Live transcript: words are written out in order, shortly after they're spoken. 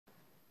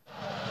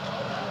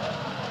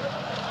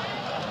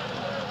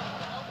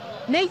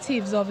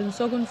Natives of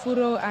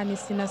Nsogunfuro and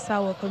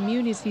Isinasawa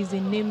communities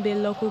in Nembe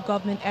local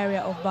government area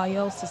of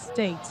Bayelsa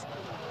State.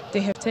 They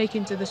have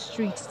taken to the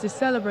streets to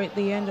celebrate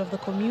the end of the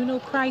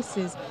communal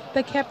crisis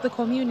that kept the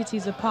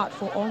communities apart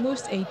for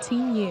almost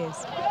 18 years.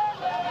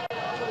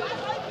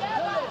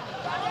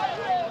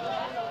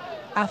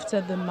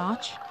 After the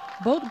march,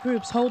 both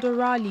groups hold a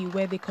rally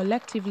where they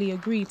collectively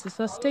agree to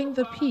sustain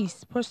the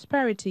peace,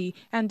 prosperity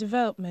and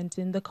development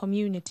in the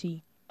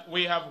community.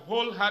 We have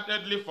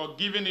wholeheartedly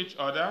forgiven each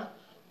other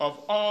of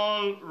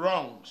all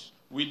wrongs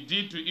we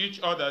did to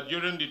each other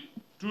during the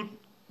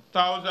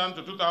 2000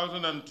 to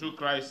 2002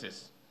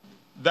 crisis.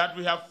 That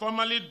we have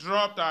formally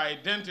dropped our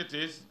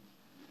identities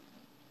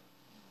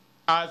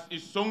as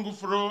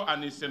Isongufro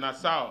and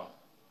Isenasao.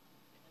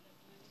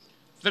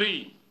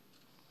 3,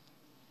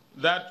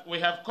 that we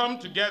have come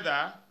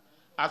together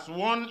as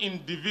one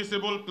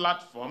indivisible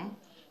platform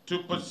to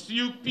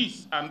pursue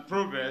peace and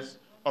progress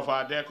of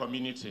our dear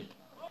community.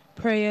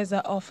 Prayers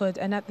are offered,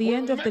 and at the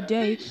end of the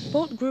day,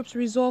 both groups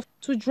resolve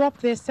to drop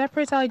their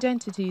separate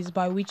identities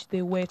by which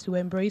they were to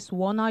embrace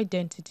one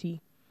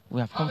identity. We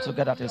have come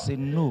together to say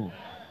no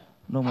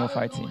more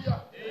fighting.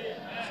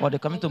 For the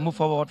community to move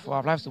forward, for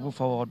our lives to move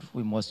forward,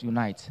 we must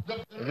unite.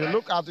 If you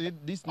look at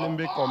it, this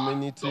Nembe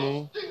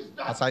community,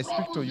 as I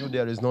speak to you,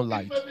 there is no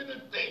light.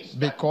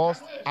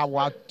 Because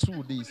our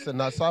two, the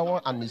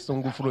Senasawa and the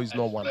Songufro, is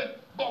not one.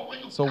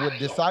 So we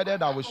decided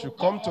that we should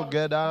come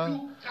together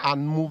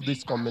and move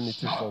this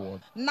community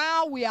forward.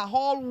 Now we are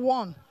all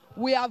one.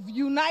 We have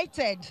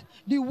united.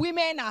 The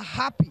women are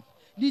happy.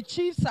 The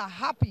chiefs are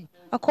happy.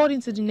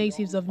 According to the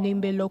natives of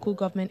Nembe local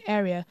government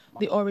area,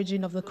 the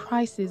origin of the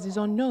crisis is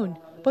unknown,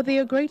 but they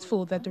are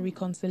grateful that the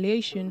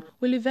reconciliation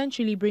will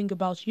eventually bring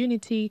about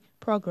unity,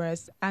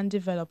 progress and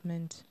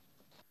development.